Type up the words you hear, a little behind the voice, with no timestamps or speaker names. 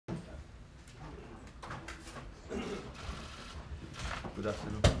Good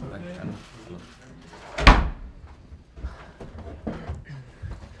afternoon.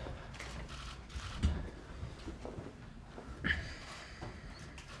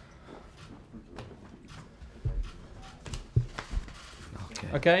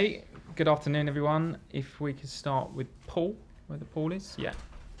 Okay, good afternoon everyone. If we could start with Paul, whether Paul is, yeah.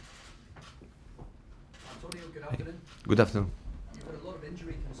 Antonio, good afternoon. Good afternoon. You've had a lot of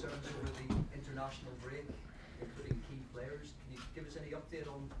injury concerns over the international break, including key players. Can you give us any update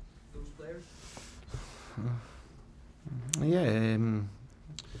on those players?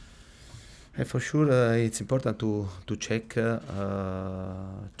 For sure, it's important to check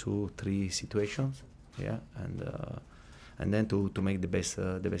 2-3 situations, and then to make the best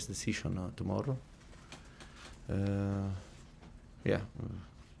decision tomorrow.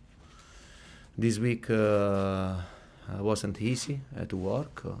 This week wasn't easy to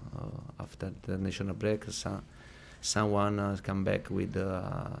work after the national break. Someone come back with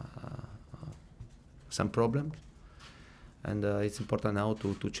some problems, and it's important now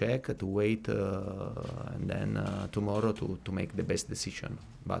to check, to wait, and then tomorrow to make the best decision.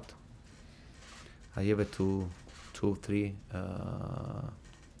 But I have 2-3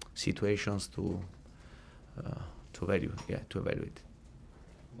 situations to evaluate.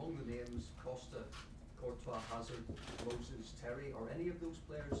 Among the names, Costa, Courtois, Hazard, Moses, Terry, are any of those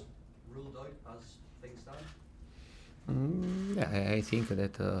players ruled out as things stand? I think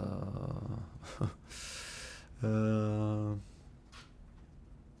that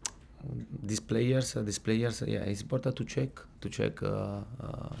these players, it's important to check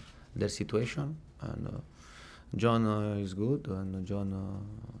their situation. And John is good, and John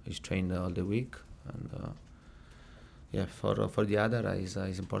is trained all the week. And for the other, it's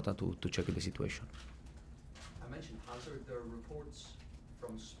important to check the situation. I mentioned Hazard. There are reports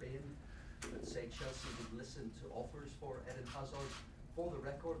from Spain that say Chelsea would listen to offers for Eden Hazard. For the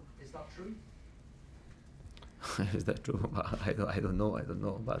record, is that true? Is that true? I don't know.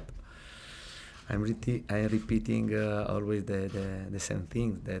 But I'm repeating always the same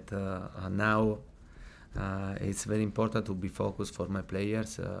thing, that now it's very important to be focused for my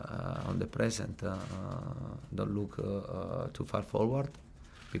players on the present. Don't look too far forward,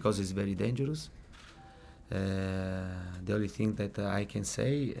 because it's very dangerous. The only thing that I can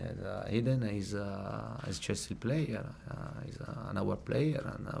say, Eden is Chelsea player, is our player,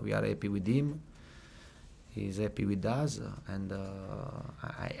 and we are happy with him. He's happy with us, and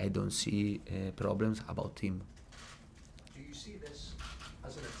I don't see problems about him. Do you see this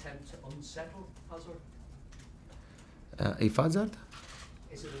as an attempt to unsettle Hazard? If Hazard?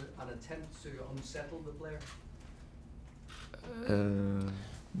 Is it an attempt to unsettle the player?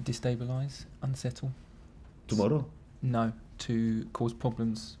 Destabilise, unsettle? Tomorrow? No, to cause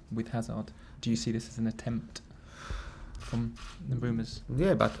problems with Hazard. Do you see this as an attempt from the rumours?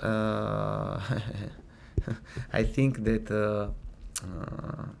 Yeah, but I think that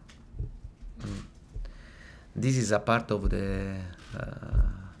this is a part of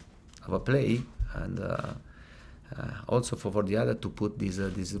our play, and also for the other to put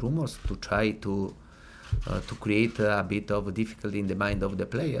these rumors, to try to create a bit of difficulty in the mind of the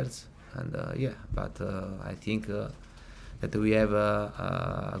players. And but I think that we have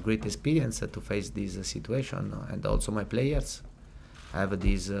a great experience to face this situation, and also my players have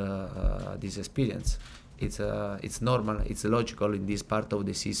this experience. It's normal, it's logical in this part of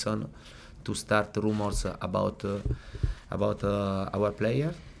the season to start rumors about our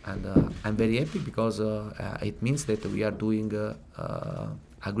player, and I'm very happy, because it means that we are doing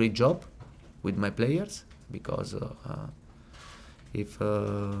a great job with my players. Because if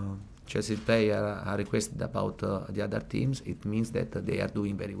Chelsea players are requested about the other teams, it means that they are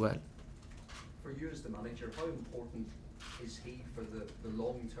doing very well. For you as the manager, how important is he for the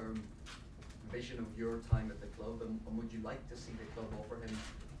long-term vision of your time at the club, and would you like to see the club offer him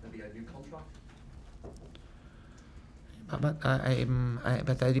maybe a new contract? But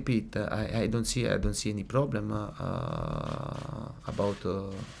I repeat, I don't see any problem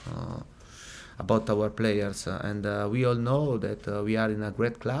about our players, and we all know that we are in a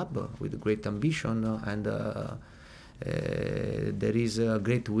great club with great ambition, and there is a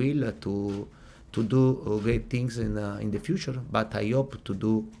great will to do great things in the future. But I hope to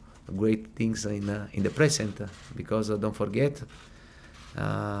do great things in the present, because don't forget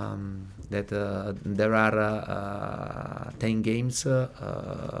that there are 10 games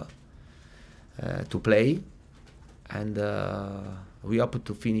to play, and we hope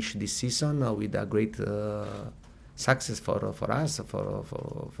to finish this season with a great success for us, for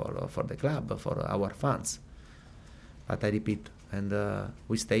the club, for our fans. But I repeat, and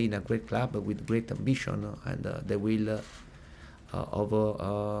we stay in a great club with great ambition, and they will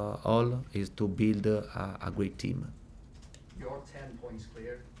all is to build a great team. You're 10 points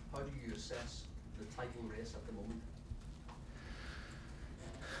clear. How do you assess the title race at the moment?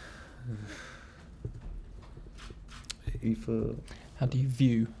 If How do you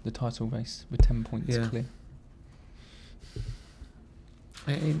view the title race with 10 points clear?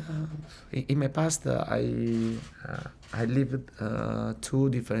 In my past, I lived two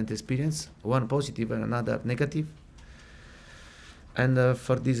different experiences, one positive and another negative. And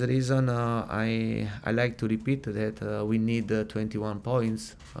for this reason, I like to repeat that we need 21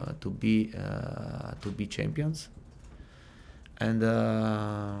 points to be champions. And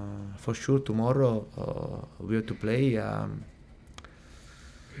for sure, tomorrow we have to play a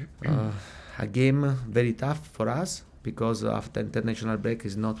game very tough for us, because after international break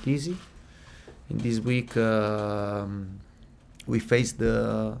is not easy. In this week, we faced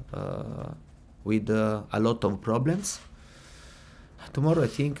with a lot of problems. Tomorrow, I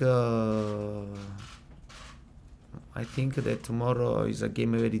think that tomorrow is a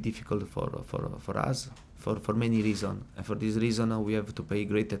game very difficult for us for many reasons, and for this reason we have to pay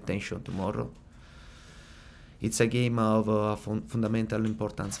great attention tomorrow. It's a game of fundamental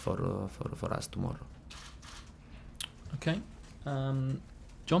importance for us tomorrow. Okay,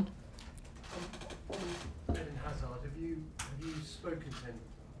 John. Eden Hazard, have you spoken to him?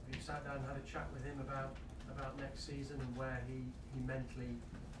 Have you sat down and had a chat with him about next season and where he mentally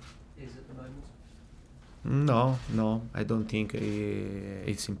is at the moment? No, I don't think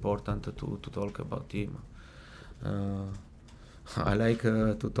it's important to talk about him. I like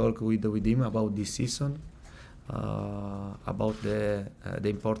to talk with him about this season, about the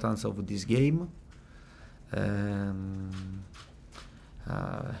importance of this game.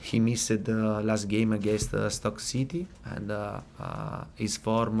 He missed the last game against Stoke City, and his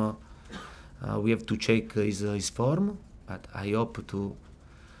form. We have to check his form, but I hope to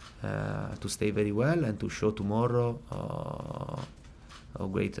stay very well and to show tomorrow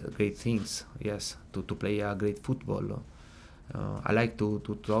great things. Yes, to play a great football. I like to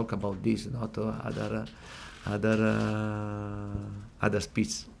talk about this, not other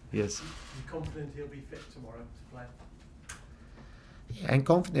speech. Yes. You're confident he'll be fit tomorrow to play? Yeah, I'm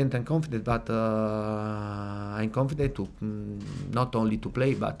confident, but I'm confident to not only to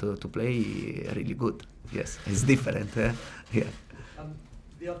play, but to play really good. Yes, it's different. Yeah.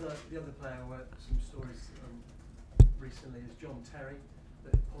 The other player where some stories recently is John Terry,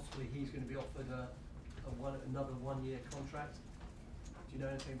 that possibly he's going to be offered another 1-year contract. Do you know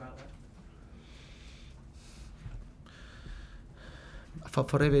anything about that?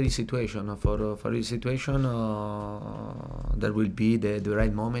 For every situation, there will be the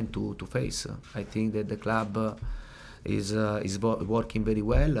right moment to face. I think that the club is working very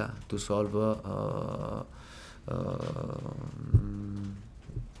well to solve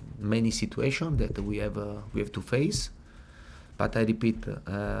many situations that we have to face. But I repeat,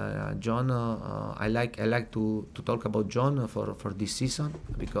 John, I like to talk about John for this season,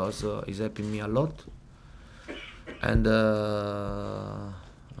 because he's helping me a lot. And I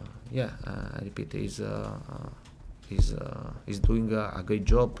repeat, he's doing a great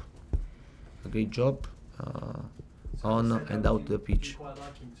job, on and out the pitch. You quite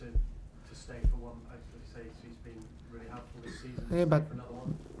like him to stay for one. I say he's been really helpful this season. Yeah, but for another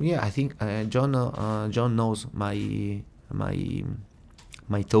one. yeah, I think John knows my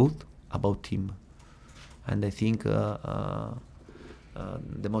thought about him, and I think the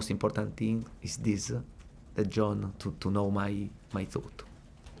most important thing is this. That John to know my thought.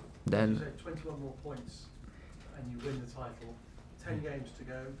 Then you say 21 more points and you win the title. 10 games to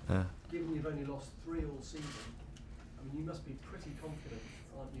go. Given you've only lost 3 all season, I mean, you must be pretty confident,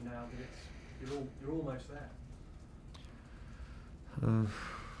 aren't you, now that you're almost there?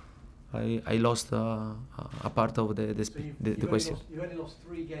 I lost a part of the question. You've only lost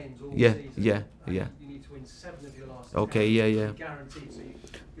 3 games all Yeah, season. yeah. You need to win 7 of your last 10. Okay, yeah. Guaranteed, so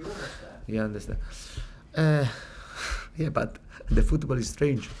you're almost there. Yeah, understand. Yeah, but the football is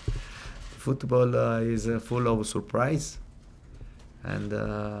strange. Football is full of surprise, and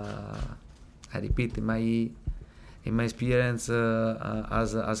I repeat, in my experience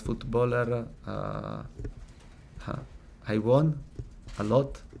as footballer, I won a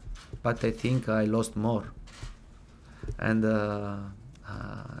lot, but I think I lost more, and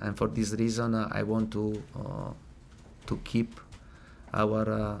for this reason I want to keep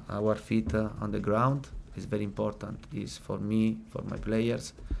our feet on the ground. Is very important. Is for me, for my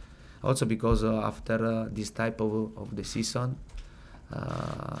players, also because after this type of the season,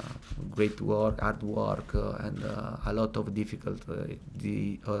 great work, hard work, and a lot of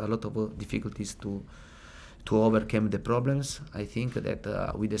difficulties overcome the problems. I think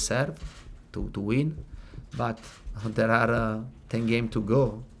that we deserve to win, but there are 10 games to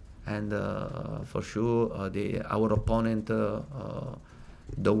go, and for sure our opponent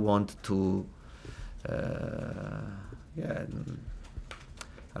don't want to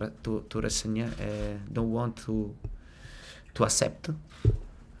don't want to accept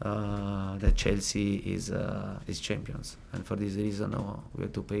that Chelsea is champions, and for this reason we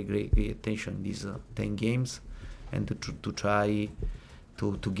have to pay great attention in these 10 games and to try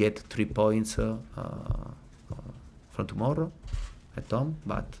to get 3 points from tomorrow at home,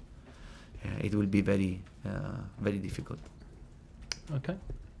 but it will be very difficult. Okay.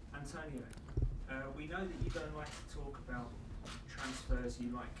 Antonio, we know that you don't like to talk about transfers,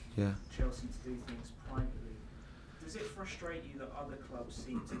 you like Chelsea to do things privately. Does it frustrate you that other clubs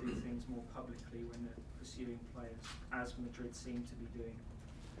seem to do things more publicly when they're pursuing players, as Madrid seem to be doing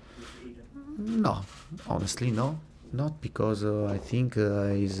with Eden? No, honestly, no. Not because I think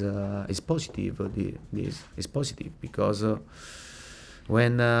it's positive. This is positive because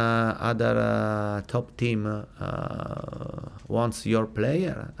when other top team wants your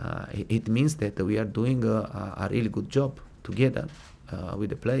player, it means that we are doing a really good job together with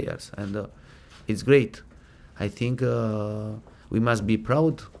the players, and it's great. I think we must be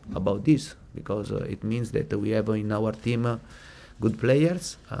proud about this because it means that we have in our team good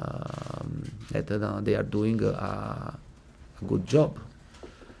players that they are doing a good job.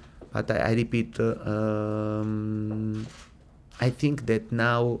 But I repeat, I think that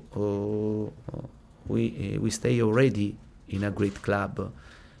now we stay already in a great club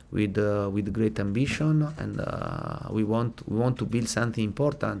with great ambition, and we want to build something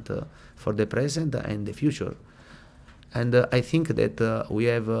important for the present and the future. And I think that we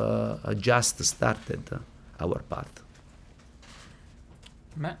have just started our part.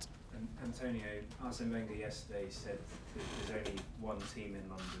 Matt? Antonio, Arsene Wenger yesterday said that there's only one team in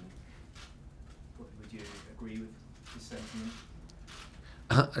London. Would you agree with his sentiment?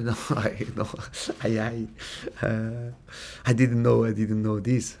 I didn't know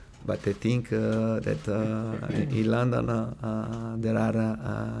this, but I think that in London there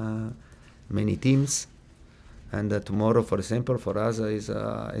are many teams, and tomorrow, for example, for us is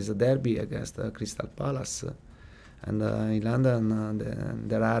a derby against Crystal Palace, and in London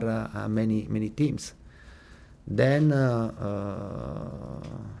there are many teams. Then I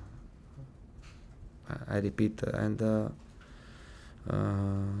repeat, and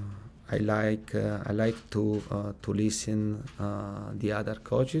I like to listen the other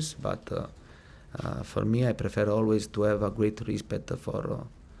coaches, but for me, I prefer always to have a great respect for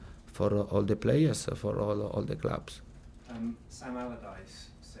all the players, for all the clubs. Sam Allardyce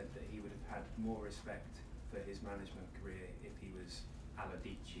said that he would have had more respect for his management career if he was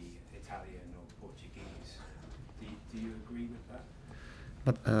Allardyce, Italian or Portuguese. Do you agree with that?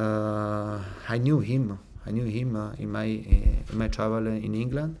 But I knew him in my travel in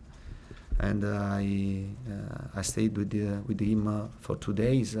England, and I stayed with him for 2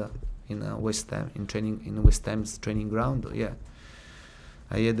 days in West Ham in West Ham's training ground. Yeah,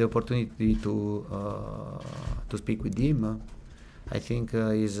 I had the opportunity to speak with him. I think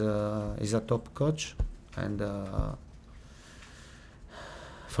he's a top coach, and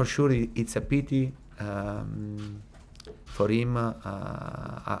for sure it's a pity for him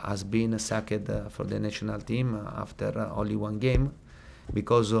has been sacked for the national team after only 1 game,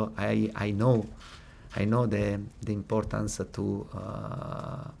 because I know the importance to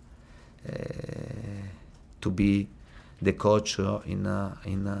be the coach in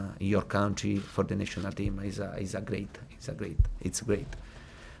your country for the national team is great.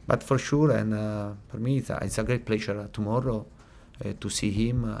 But for sure, and for me it's a great pleasure tomorrow to see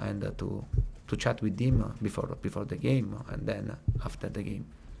him and to chat with him before the game and then after the game.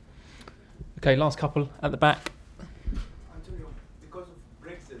 Okay, last couple at the back. Antonio, because of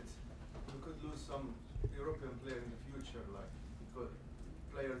Brexit, we could lose some European players in the future, like because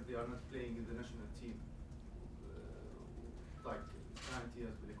players they are not playing in the national team, like 90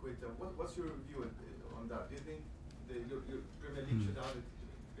 years with Equator. What's your view on that? Do you think your Premier League should have it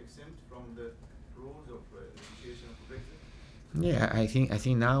exempt from the rules of the situation of Brexit? Yeah, I think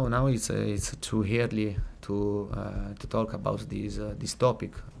now it's too early to talk about this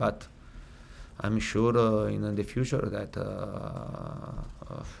topic, but I'm sure in the future that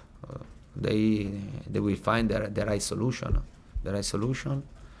they will find the right solution,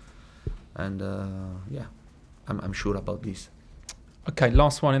 and yeah, I'm sure about this. Okay,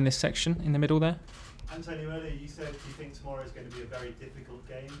 last one in this section in the middle there. Antonio, earlier you said you think tomorrow is going to be a very difficult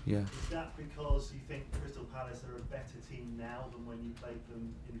game. Yeah. Is that because you think Crystal Palace are a better team now than when you played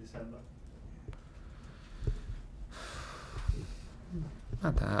them in December?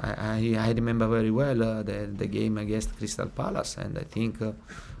 But I remember very well the game against Crystal Palace, and I think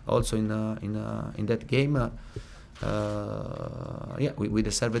also in that game, yeah, we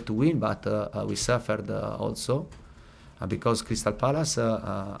deserved to win, but we suffered also because Crystal Palace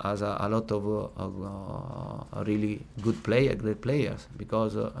has a lot of really great players.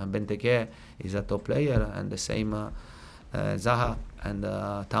 Because Benteke is a top player, and the same Zaha and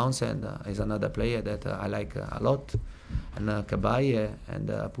Townsend is another player that I like a lot. And Kabaye and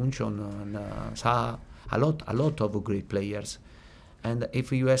Punchon and Saha, a lot of great players. And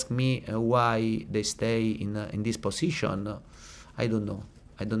if you ask me why they stay in this position, I don't know.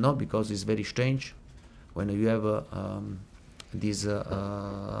 I don't know, because it's very strange when you have this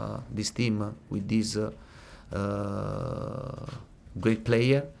team with this great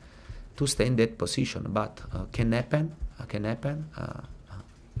player to stay in that position. But can happen.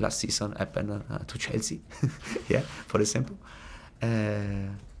 Last season happened to Chelsea, yeah, for example.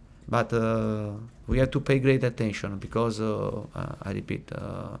 But we have to pay great attention, because I repeat,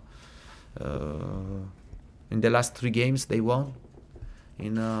 in the last 3 games they won.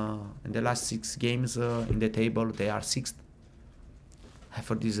 In the last 6 games in the table they are 6th. And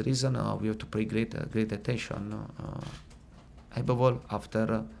for this reason we have to pay great attention. Above all,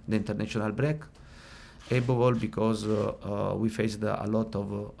 after the international break. Above all, because we faced a lot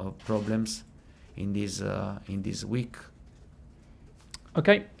of problems in this week.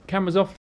 Okay, cameras off.